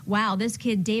Wow, this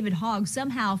kid David Hogg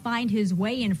somehow find his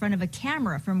way in front of a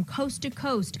camera from coast to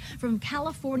coast, from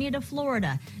California to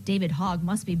Florida. David Hogg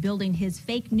must be building his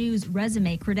fake news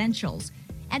resume credentials.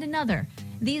 And another,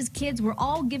 these kids were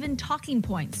all given talking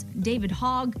points. David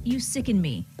Hogg, you sicken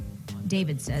me.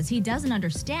 David says he doesn't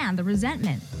understand the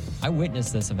resentment. I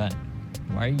witnessed this event.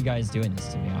 Why are you guys doing this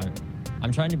to me?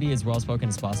 I'm trying to be as well-spoken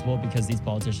as possible because these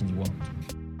politicians won't.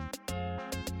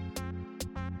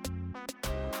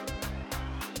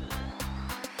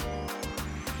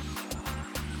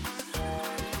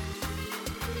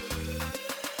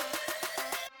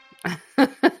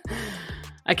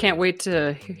 I can't wait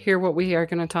to hear what we are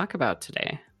going to talk about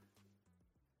today.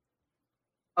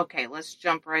 Okay, let's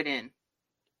jump right in.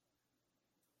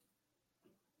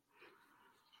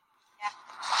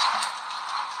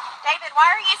 David,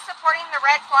 why are you supporting the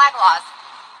red flag laws?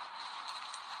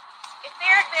 If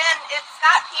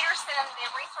Scott Peterson,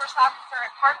 the resource officer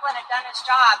at Parkland, had done his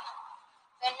job,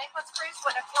 then Nicholas Cruz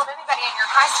wouldn't have killed anybody in your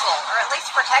high school, or at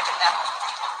least protected them.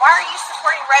 Why are you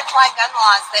supporting red flag gun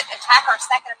laws that attack our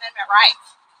Second Amendment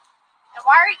rights? And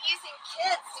why are you using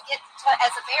kids to get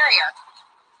as a barrier?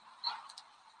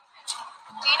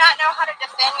 Do you not know how to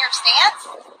defend your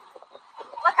stance?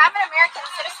 Look, I'm an American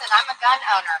citizen. I'm a gun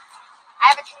owner.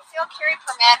 I have a concealed carry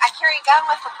permit. I carry a gun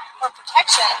for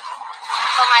protection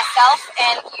for myself,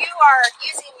 and you are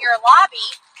using your lobby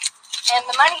and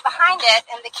the money behind it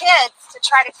and the kids to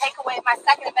try to take away my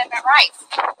Second Amendment rights.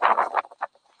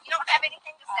 You don't have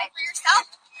anything to say for yourself?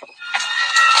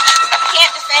 You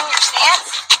can't defend your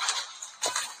stance?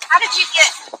 How did you get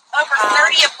over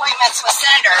 30 appointments with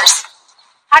senators?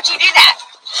 How'd you do that?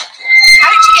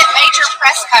 How did you get major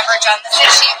press coverage on this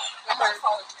issue?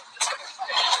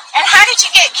 And how did you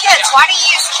get kids? Why do you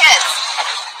use kids?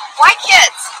 Why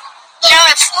kids? You know,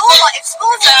 if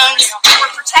school zones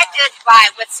were protected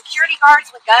with security guards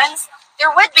with guns,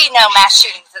 there would be no mass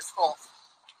shootings at schools.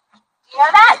 You know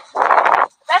that?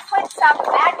 The best way to stop a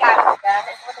bad guy with a gun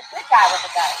is with a good guy with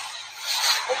a gun.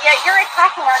 But yet you're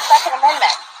attacking our Second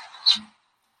Amendment.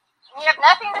 And you have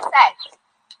nothing to say.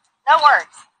 No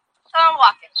words. Someone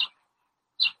walking.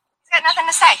 He's got nothing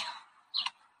to say.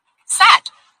 Sad.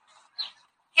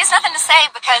 He has nothing to say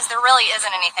because there really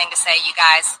isn't anything to say, you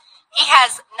guys. He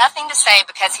has nothing to say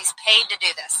because he's paid to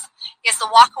do this. He has the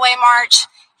walkaway march.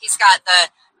 He's got the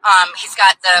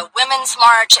women's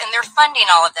march, and they're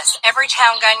funding all of this.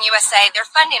 Everytown Gun USA, they're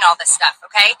funding all this stuff,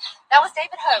 okay? That was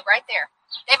David Hogg right there.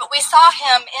 David, we saw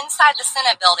him inside the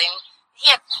Senate building.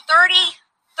 He had 30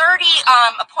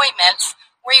 appointments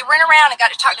where he ran around and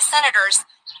got to talk to senators.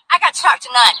 I got to talk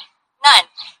to none.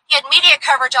 He had media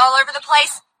coverage all over the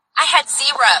place. I had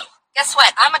zero. Guess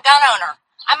what? I'm a gun owner.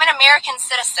 I'm an American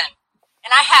citizen.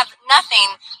 And I have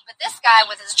nothing, but this guy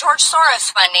with his George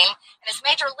Soros funding and his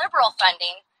major liberal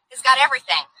funding has got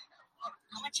everything.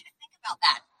 I want you to think about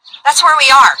that. That's where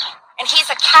we are. And he's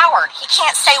a coward. He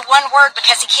can't say one word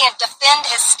because he can't defend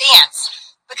his stance.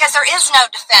 Because there is no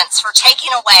defense for taking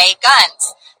away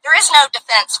guns. There is no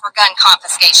defense for gun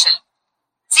confiscation.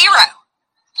 Zero.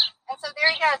 And so there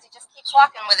he goes. He just keeps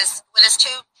walking with his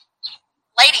two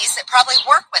ladies that probably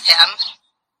work with him.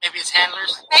 Maybe his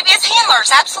handlers? Maybe his handlers,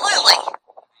 absolutely.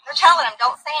 They're telling him,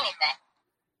 don't say anything.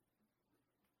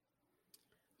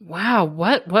 Wow,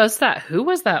 what was that? Who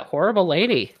was that horrible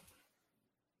lady?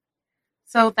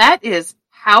 So that is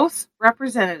House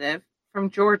Representative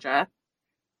from Georgia,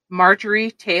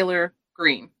 Marjorie Taylor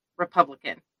Greene,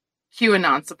 Republican,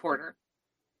 QAnon supporter.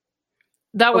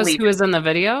 That was who was in the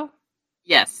video?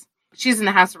 Yes. She's in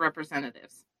the House of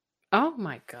Representatives. Oh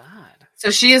my God.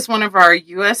 So she is one of our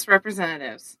U.S.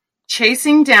 representatives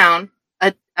chasing down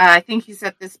I think he's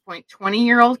at this point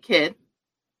 20-year-old kid.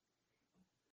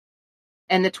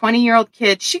 And the 20-year-old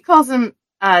kid, she calls him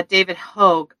David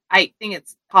Hogg. I think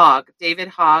it's Hogg, David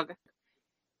Hogg.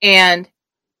 And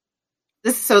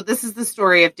this is the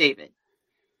story of David.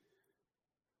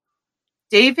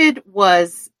 David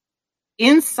was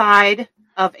inside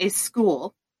of a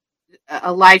school.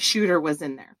 A live shooter was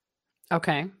in there.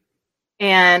 Okay.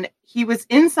 And he was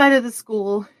inside of the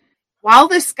school while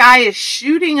this guy is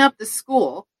shooting up the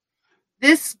school.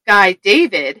 This guy,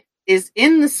 David, is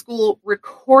in the school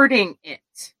recording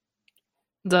it.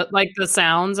 The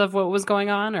sounds of what was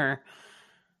going on, or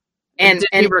did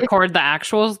he record the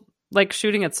actual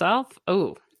shooting itself?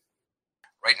 Oh.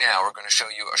 Right now, we're going to show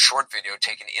you a short video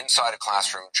taken inside a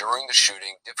classroom during the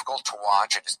shooting. Difficult to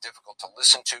watch. It is difficult to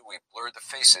listen to. We blurred the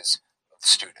faces of the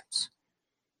students.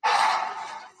 Oh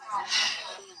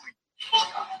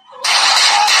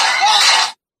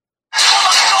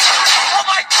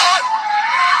my God!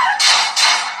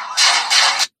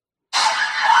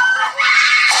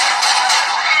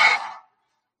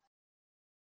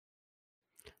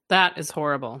 That is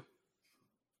horrible.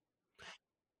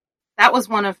 That was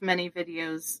one of many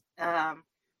videos.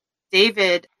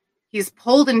 David, he's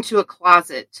pulled into a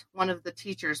closet. One of the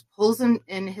teachers pulls him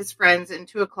and his friends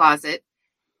into a closet,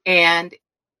 and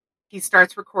he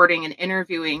starts recording and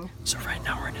interviewing. So right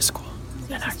now we're in a school,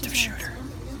 an active shooter.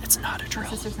 It's not a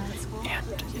drill.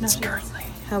 And it's currently...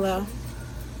 Hello?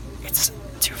 It's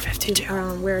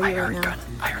 2:52. Where are you right now?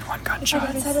 I heard one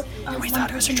gunshot. And we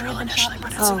thought it was a drill initially,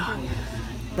 but it's not.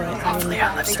 Hopefully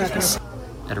I live through this.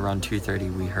 At around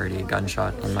 2:30, we heard a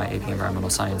gunshot in my AP Environmental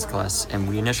Science class, and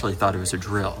we initially thought it was a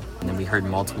drill. And then we heard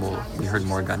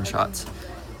more gunshots.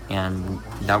 And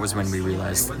that was when we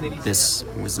realized this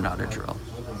was not a drill.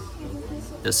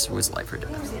 This was life or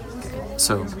death. Okay.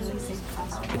 So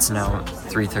it's now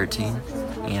 3:13,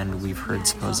 and we've heard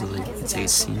supposedly it's a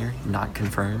senior, not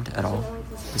confirmed at all.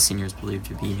 The senior is believed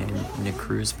to be named Nick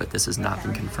Cruz, but this has not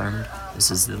been confirmed.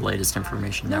 This is the latest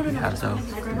information that we have, though.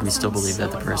 We still believe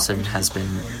that the person has been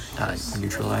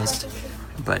neutralized,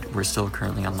 but we're still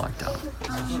currently on lockdown.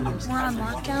 We're on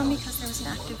lockdown because there was an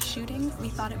active shooting. We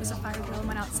thought it was a fire drill and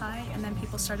went outside, and then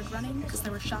people started running because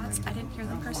there were shots. I didn't hear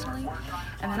them personally,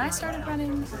 and then I started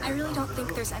running. I really don't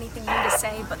think there's anything new to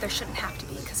say, but there shouldn't have to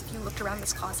be, because if you looked around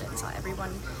this closet and saw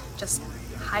everyone just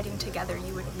hiding together,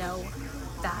 you would know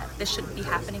that this shouldn't be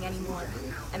happening anymore,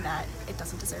 and that it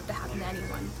doesn't deserve to happen to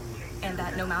anyone, and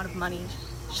that no amount of money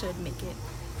should make it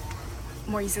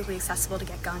more easily accessible to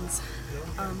get guns.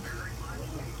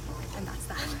 And that's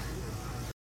that.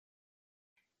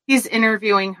 He's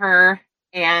interviewing her,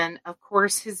 and of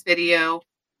course his video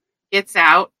gets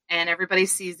out and everybody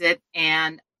sees it,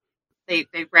 and they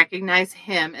recognize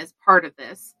him as part of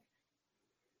this.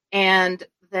 And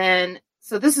then,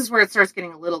 so this is where it starts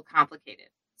getting a little complicated.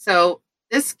 So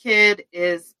this kid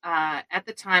is at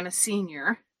the time a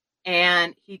senior,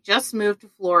 and he just moved to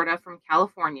Florida from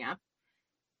California.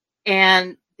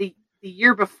 And the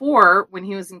year before, when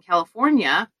he was in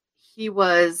California, he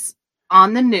was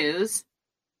on the news,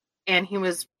 and he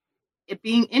was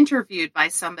being interviewed by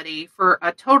somebody for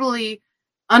a totally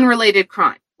unrelated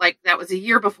crime. Like, that was a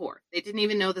year before. They didn't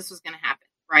even know this was going to happen,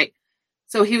 right?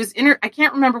 So he was I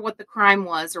can't remember what the crime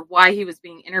was or why he was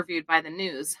being interviewed by the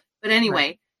news. But anyway,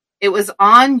 right. It was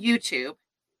on YouTube.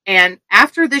 And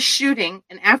after this shooting,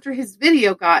 and after his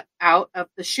video got out of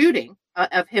the shooting,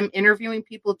 of him interviewing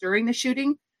people during the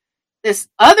shooting, this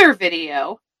other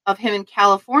video of him in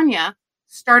California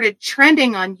started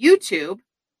trending on YouTube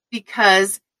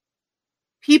because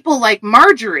people like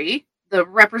Marjorie, the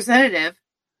representative,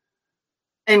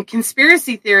 and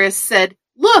conspiracy theorists said,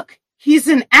 look, he's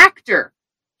an actor.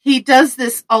 He does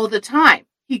this all the time.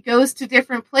 He goes to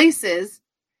different places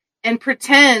and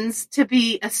pretends to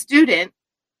be a student,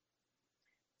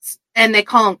 and they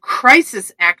call them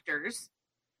crisis actors,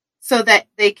 so that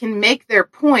they can make their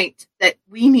point that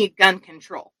we need gun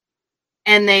control.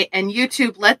 And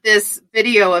YouTube let this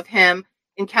video of him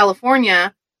in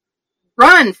California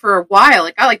run for a while.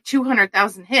 It got like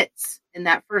 200,000 hits in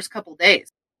that first couple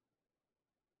days.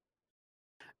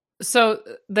 So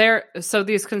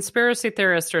these conspiracy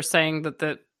theorists are saying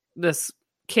that this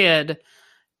kid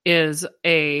is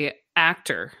a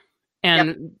actor, and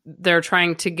yep. They're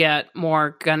trying to get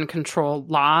more gun control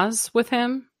laws with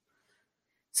him.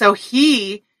 So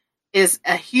he is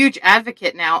a huge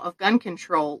advocate now of gun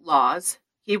control laws.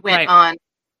 He went on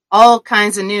all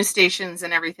kinds of news stations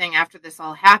and everything after this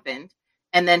all happened.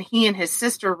 And then he and his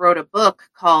sister wrote a book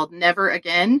called Never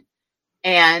Again.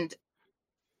 And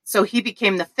so he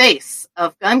became the face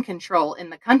of gun control in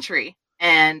the country.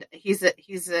 And he's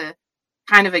a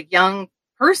kind of a young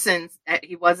person that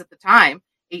he was at the time,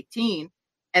 18.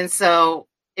 And so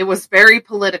it was very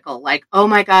political. Like, oh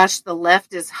my gosh, the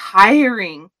left is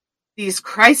hiring these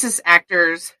crisis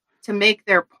actors to make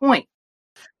their point.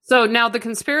 So now the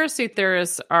conspiracy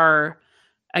theorists are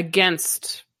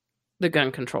against the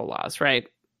gun control laws, right?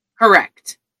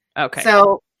 Correct. Okay.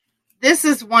 So this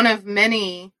is one of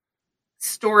many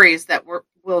stories that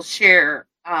we'll share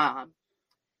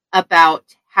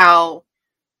about how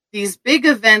these big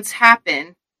events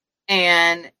happen,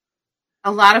 and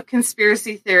a lot of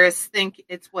conspiracy theorists think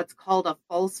it's what's called a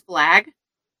false flag,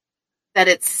 that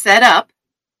it's set up.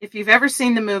 If you've ever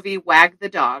seen the movie Wag the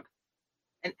Dog,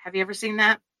 and have you ever seen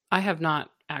that? I have not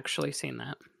actually seen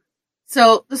that.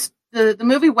 So the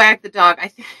movie Wag the Dog, I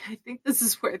think this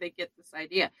is where they get this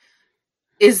idea,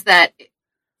 is that,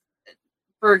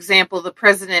 for example, the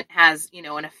president has,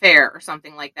 an affair or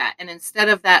something like that. And instead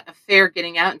of that affair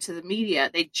getting out into the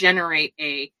media, they generate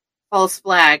a false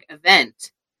flag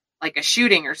event, like a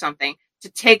shooting or something, to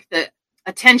take the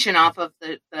attention off of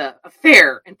the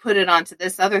affair and put it onto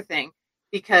this other thing,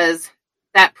 because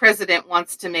that president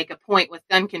wants to make a point with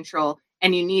gun control,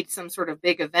 and you need some sort of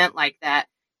big event like that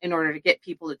in order to get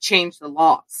people to change the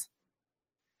laws.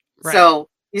 Right. So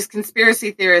these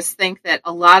conspiracy theorists think that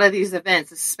a lot of these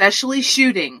events, especially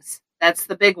shootings, that's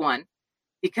the big one,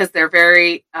 because they're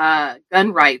very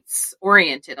gun rights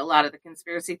oriented. A lot of the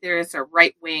conspiracy theorists are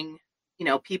right-wing,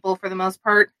 people for the most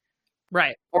part.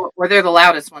 Right. Or they're the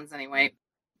loudest ones anyway.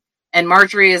 And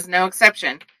Marjorie is no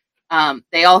exception.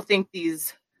 They all think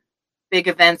these big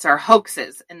events are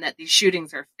hoaxes and that these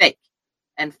shootings are fake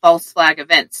and false flag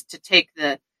events to take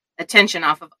the attention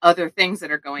off of other things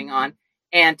that are going on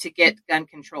and to get gun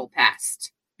control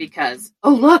passed. Because,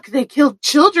 oh, look, they killed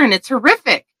children. It's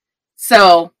horrific.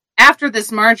 So after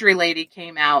this Marjorie lady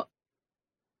came out,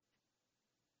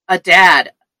 a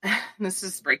dad, this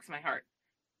just breaks my heart,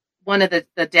 one of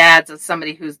the dads of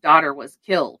somebody whose daughter was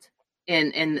killed.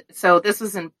 So this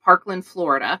was in Parkland,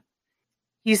 Florida.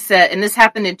 He said, and this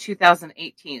happened in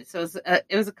 2018, so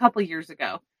it was a couple years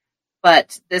ago.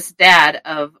 But this dad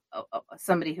of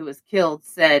somebody who was killed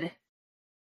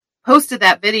posted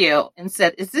that video and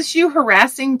said, "Is this you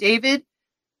harassing David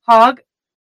Hogg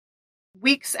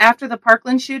weeks after the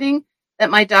Parkland shooting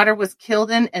that my daughter was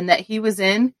killed in and that he was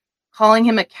in, calling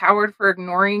him a coward for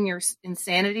ignoring your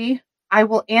insanity? I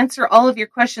will answer all of your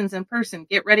questions in person.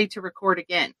 Get ready to record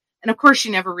again." And of course, she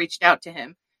never reached out to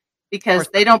him because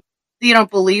they don't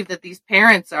believe that these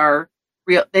parents are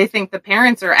real. They think the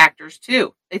parents are actors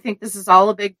too. They think this is all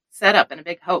a big setup and a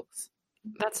big hoax.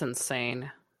 That's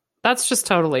insane. That's just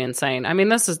totally insane. I mean,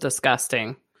 this is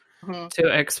disgusting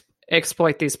to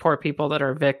exploit these poor people that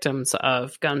are victims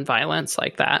of gun violence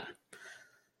like that.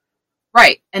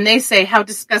 Right. And they say, how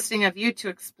disgusting of you to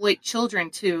exploit children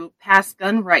to pass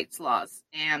gun rights laws.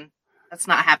 And that's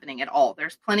not happening at all.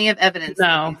 There's plenty of evidence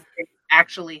that these things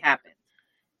actually happen.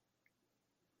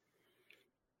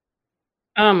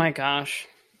 Oh my gosh.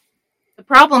 The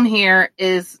problem here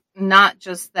is not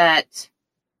just that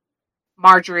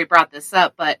Marjorie brought this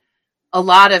up, but a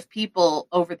lot of people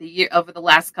over the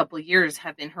last couple of years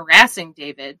have been harassing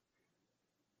David.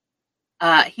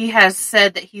 He has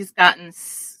said that he's gotten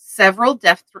several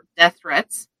death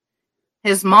threats.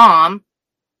 His mom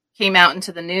came out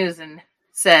into the news and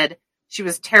said she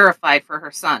was terrified for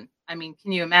her son. I mean,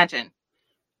 can you imagine?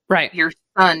 Right. Your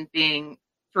son being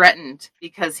threatened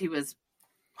because he was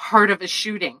part of a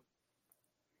shooting.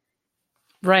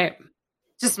 Right.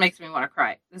 Just makes me want to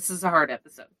cry. This is a hard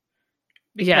episode.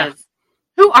 Because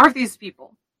who are these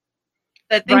people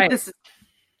that think this is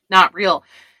not real?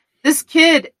 This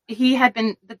kid, he had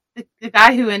been the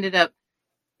guy who ended up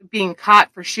being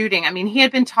caught for shooting. I mean, he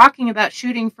had been talking about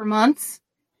shooting for months.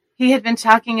 He had been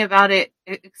talking about it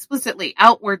explicitly,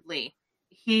 outwardly.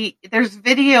 There's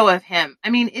video of him. I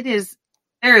mean,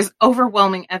 there is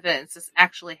overwhelming evidence this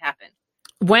actually happened.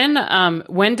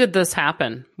 When did this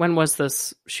happen? When was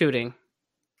this shooting?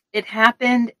 It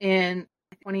happened in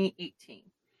 2018.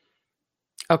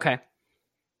 Okay.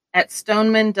 At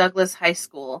Stoneman Douglas High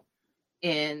School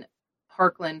in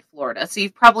Parkland, Florida. So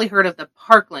you've probably heard of the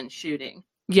Parkland shooting.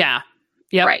 Yeah.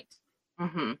 Yep. Right.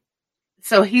 Mm-hmm.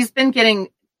 So he's been getting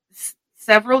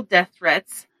several death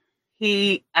threats.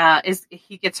 He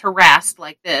gets harassed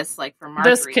like from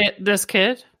Marjorie. This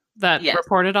kid that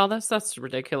reported all this? That's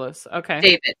ridiculous. Okay.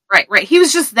 David. Right. He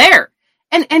was just there.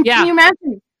 And can you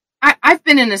imagine? I've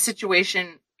been in a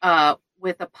situation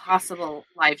with a possible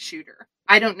live shooter.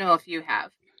 I don't know if you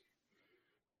have.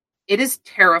 It is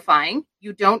terrifying.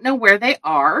 You don't know where they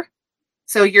are.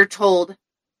 So you're told,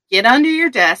 get under your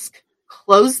desk,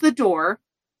 close the door.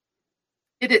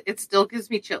 It still gives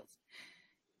me chills.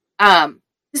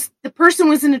 The person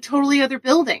was in a totally other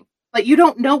building, but you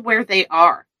don't know where they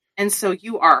are. And so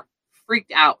you are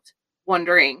freaked out,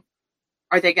 wondering,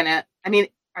 are they going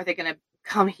to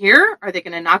come here? Are they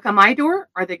going to knock on my door?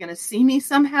 Are they going to see me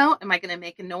somehow? Am I going to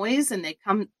make a noise and they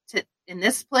come in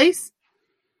this place?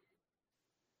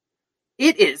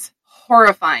 It is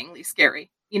horrifyingly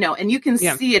scary, and you can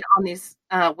see it on these,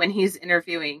 when he's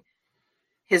interviewing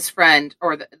his friend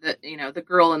or the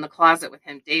girl in the closet with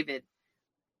him, David,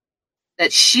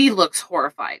 that she looks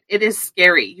horrified. It is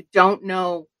scary. You don't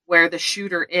know where the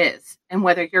shooter is and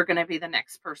whether you're going to be the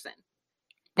next person.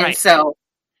 Right. And so,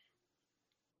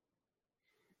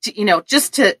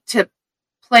 just to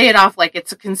play it off like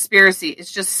it's a conspiracy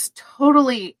is just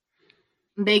totally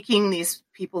making these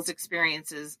people's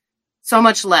experiences so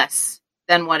much less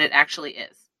than what it actually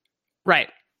is. Right.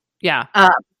 Yeah.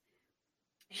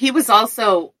 He was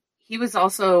also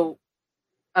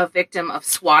a victim of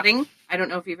swatting. I don't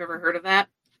know if you've ever heard of that.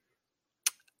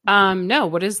 No,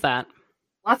 what is that?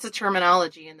 Lots of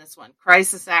terminology in this one.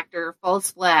 Crisis actor, false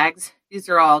flags. These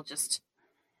are all just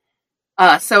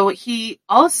So he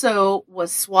also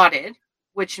was swatted,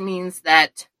 which means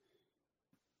that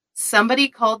somebody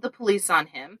called the police on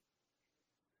him.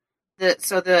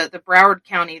 The Broward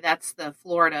County, that's the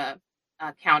Florida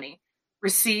county,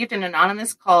 received an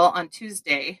anonymous call on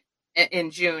Tuesday in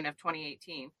June of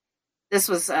 2018. This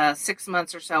was 6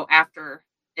 months or so after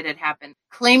it had happened,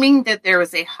 claiming that there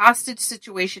was a hostage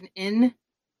situation in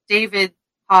David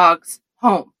Hogg's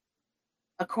home,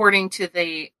 according to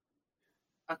the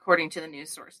news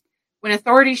source. When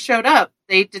authorities showed up,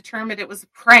 they determined it was a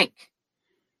prank.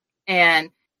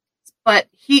 But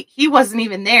he wasn't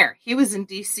even there. He was in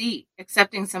DC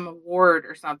accepting some award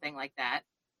or something like that.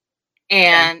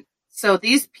 And so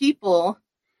these people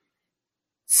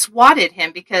swatted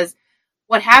him, because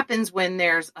what happens when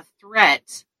there's a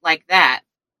threat like that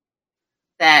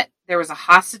there was a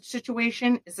hostage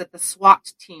situation, is that the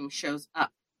SWAT team shows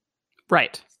up.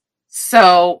 Right.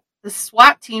 So the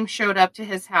SWAT team showed up to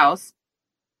his house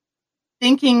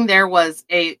thinking there was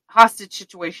a hostage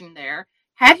situation there.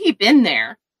 Had he been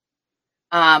there,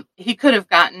 he could have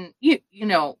gotten,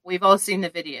 we've all seen the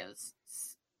videos.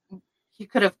 He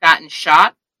could have gotten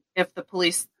shot if the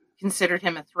police considered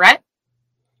him a threat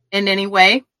in any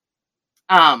way.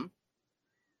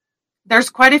 There's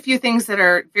quite a few things that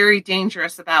are very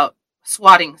dangerous about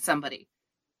swatting somebody,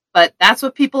 but that's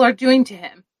what people are doing to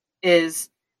him, is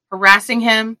harassing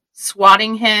him,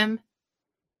 swatting him,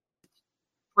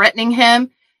 threatening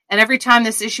him. And every time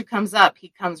this issue comes up, he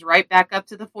comes right back up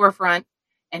to the forefront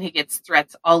and he gets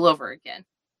threats all over again.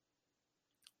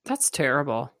 That's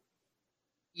terrible.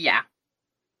 Yeah,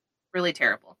 really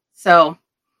terrible. So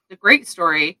the great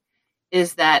story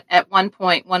is that at one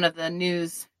point, one of the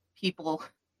news people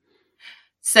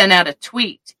sent out a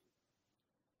tweet.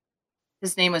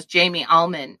 His name was Jamie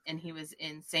Allman, and he was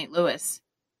in St. Louis,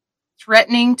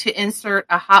 threatening to insert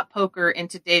a hot poker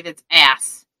into David's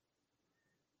ass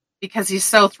because he's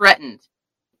so threatened.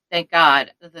 Thank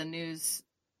God the news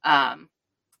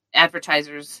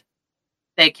advertisers,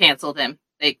 they canceled him.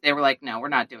 They were like, no, we're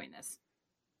not doing this.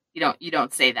 You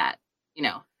don't say that,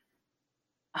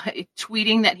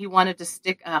 tweeting that he wanted to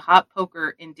stick a hot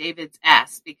poker in David's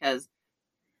ass because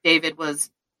David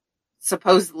was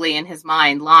supposedly in his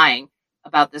mind lying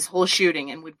about this whole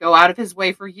shooting and would go out of his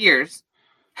way for years.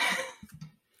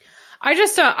 I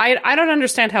just don't, I don't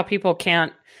understand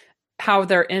how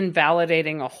they're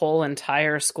invalidating a whole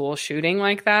entire school shooting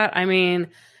like that. I mean,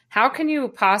 how can you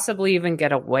possibly even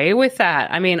get away with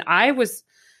that? I mean, I'm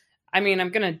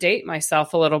going to date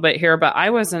myself a little bit here, but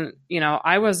I was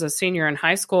a senior in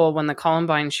high school when the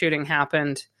Columbine shooting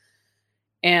happened,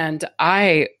 and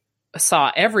I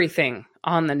saw everything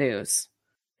on the news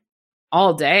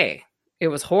all day. It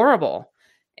was horrible.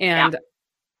 And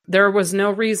there was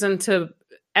no reason to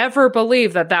ever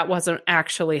believe that wasn't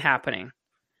actually happening.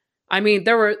 I mean,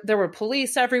 there were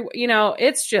police everywhere.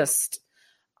 It's just,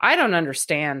 I don't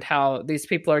understand how these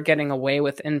people are getting away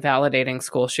with invalidating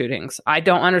school shootings. I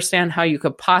don't understand how you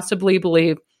could possibly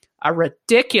believe a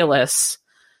ridiculous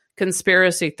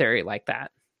conspiracy theory like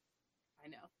that. I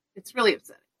know. It's really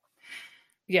upsetting.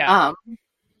 Yeah.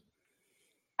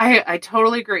 I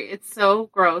totally agree. It's so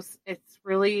gross. It's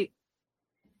really,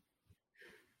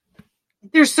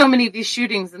 there's so many of these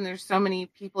shootings and there's so many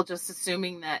people just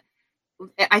assuming that.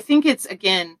 I think it's,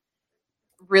 again,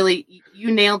 really,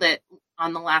 you nailed it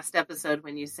on the last episode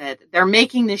when you said they're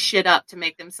making this shit up to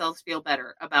make themselves feel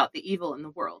better about the evil in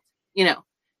the world,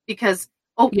 because,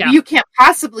 you can't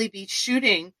possibly be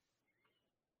shooting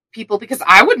people because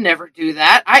I would never do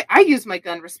that. I use my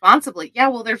gun responsibly. Yeah,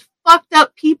 well, there's fucked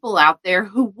up people out there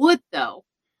who would, though.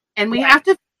 And we have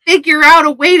to figure out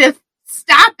a way to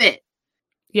stop it.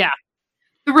 Yeah.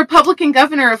 The Republican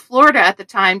governor of Florida at the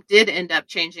time did end up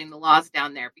changing the laws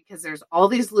down there because there's all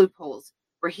these loopholes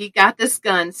where he got this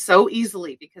gun so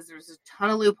easily because there's a ton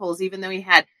of loopholes, even though he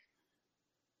had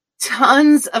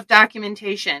tons of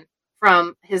documentation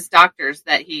from his doctors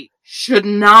that he should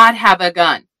not have a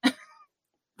gun.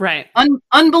 Right.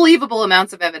 Unbelievable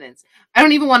amounts of evidence. I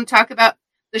don't even want to talk about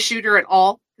the shooter at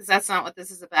all because that's not what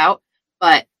this is about.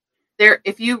 But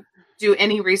if you do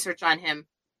any research on him,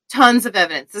 tons of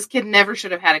evidence. This kid never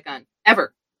should have had a gun,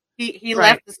 ever. He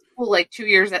left the school like 2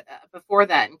 years before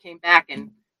that and came back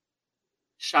and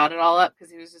shot it all up because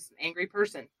he was just an angry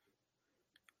person.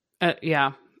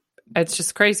 Yeah, it's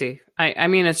just crazy. I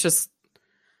mean, it's just,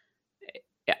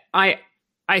 I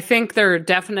think there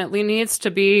definitely needs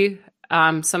to be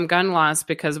some gun laws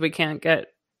because we can't get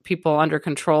people under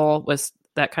control with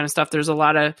that kind of stuff. There's a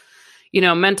lot of,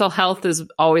 mental health is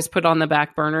always put on the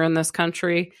back burner in this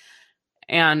country.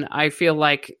 And I feel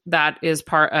like that is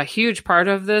a huge part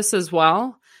of this as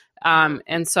well.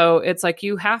 And so it's like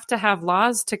you have to have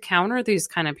laws to counter these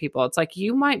kind of people. It's like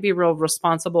you might be real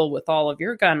responsible with all of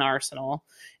your gun arsenal,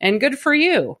 and good for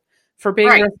you for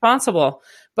being responsible.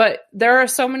 But there are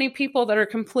so many people that are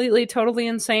completely, totally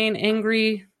insane,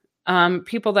 angry,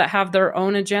 people that have their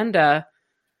own agenda,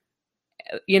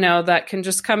 you know, that can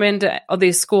just come into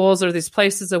these schools or these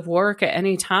places of work at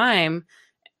any time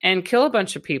and kill a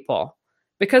bunch of people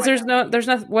because there's no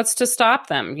what's to stop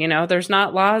them. You know, there's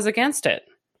not laws against it.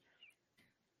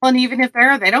 Well, and even if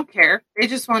they don't care. They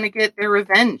just want to get their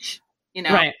revenge, you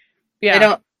know? Right. Yeah. They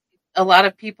don't, a lot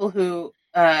of people who,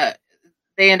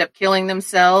 they end up killing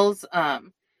themselves.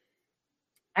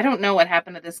 I don't know what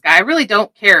happened to this guy. I really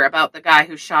don't care about the guy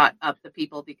who shot up the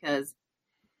people because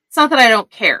it's not that I don't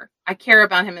care. I care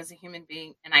about him as a human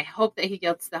being, and I hope that he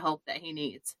gets the help that he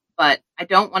needs. But I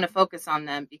don't want to focus on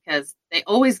them because they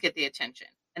always get the attention.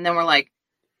 And then we're like,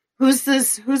 who's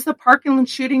the Parkland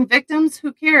shooting victims?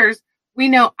 Who cares? We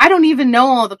know, I don't even know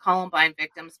all the Columbine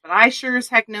victims, but I sure as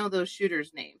heck know those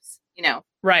shooters' names, you know?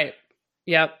 Right.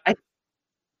 Yep.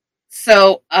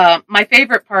 So my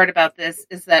favorite part about this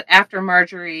is that after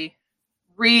Marjorie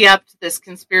re-upped this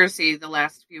conspiracy the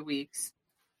last few weeks,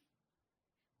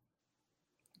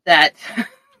 that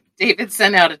David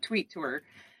sent out a tweet to her.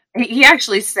 He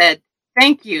actually said,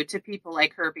 thank you to people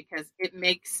like her because it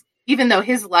makes, even though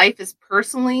his life is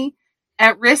personally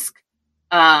at risk,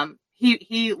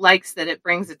 he likes that it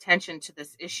brings attention to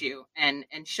this issue and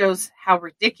shows how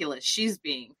ridiculous she's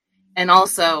being. And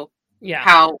also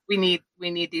how we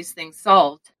need these things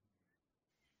solved.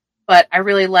 But I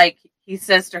really like, he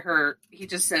says to her, he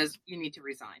just says, you need to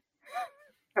resign.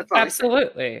 That's all.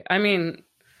 Absolutely. I mean,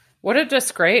 what a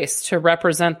disgrace to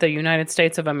represent the United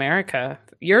States of America.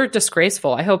 You're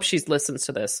disgraceful. I hope she listens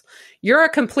to this. You're a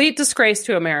complete disgrace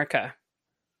to America.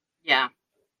 Yeah.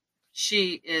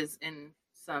 She is in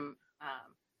some,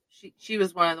 she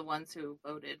was one of the ones who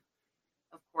voted,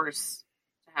 of course,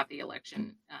 to have the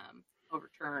election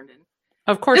overturned. And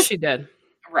of course she did.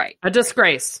 Right. A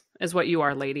disgrace is what you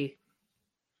are, lady.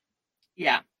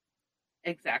 Yeah,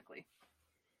 exactly.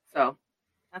 So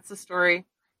that's the story,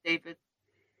 David.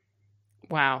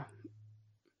 Wow.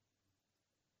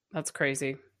 That's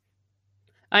crazy.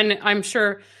 I'm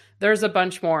sure there's a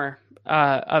bunch more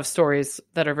of stories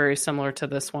that are very similar to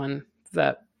this one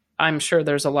that I'm sure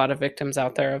there's a lot of victims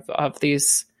out there of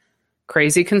these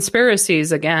crazy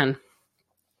conspiracies again.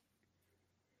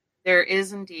 There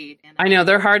is indeed. And I know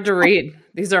they're hard to read.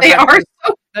 These are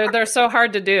they're so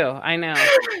hard to do. I know.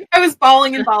 I was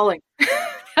bawling and bawling.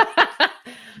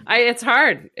 It's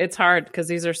hard. It's hard because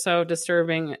these are so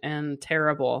disturbing and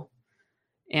terrible.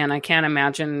 And I can't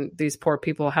imagine these poor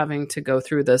people having to go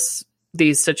through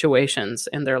these situations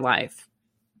in their life.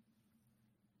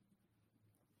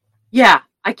 Yeah,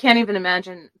 I can't even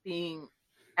imagine being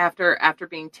after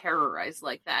being terrorized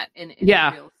like that in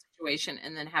a real situation,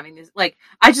 and then having this. Like,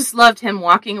 I just loved him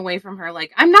walking away from her.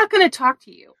 Like, I'm not going to talk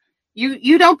to you.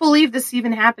 You don't believe this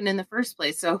even happened in the first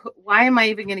place. So why am I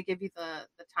even going to give you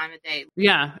the time of day?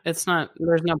 Yeah, it's not.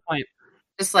 There's no point.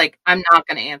 Just like, I'm not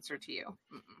going to answer to you.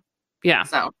 Mm-mm. Yeah.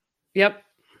 So. Yep.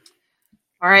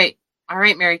 All right,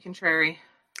 Mary Contrary.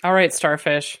 All right,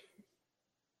 Starfish.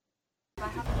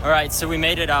 All right, so we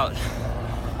made it out.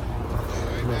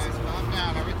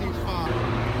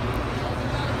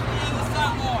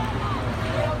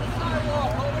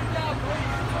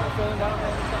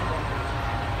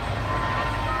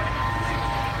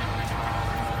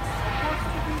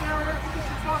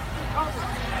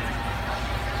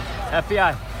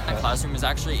 FBI. The classroom was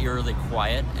actually eerily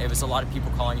quiet. It was a lot of people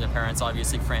calling their parents,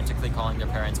 obviously frantically calling their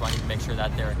parents, wanting to make sure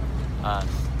that they're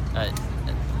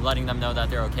letting them know that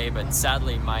they're okay. But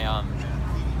sadly,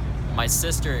 my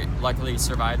sister luckily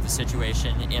survived the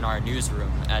situation in our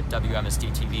newsroom at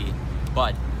WMSD TV,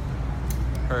 but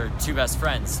her two best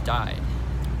friends died.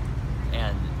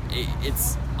 And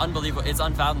it's unbelievable. It's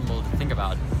unfathomable to think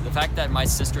about. The fact that my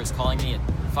sister is calling me at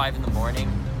 5 in the morning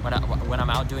when I'm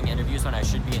out doing interviews when I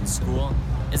should be in school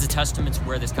is a testament to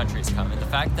where this country has come. And the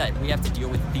fact that we have to deal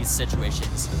with these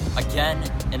situations again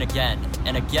and again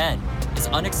and again is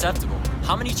unacceptable.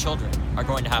 How many children are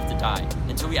going to have to die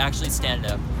until we actually stand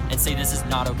up and say this is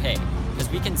not okay? Because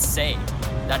we can say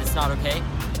that it's not okay,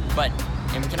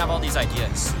 and we can have all these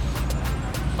ideas.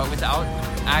 But without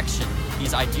action,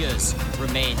 these ideas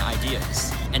remain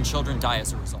ideas, and children die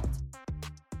as a result.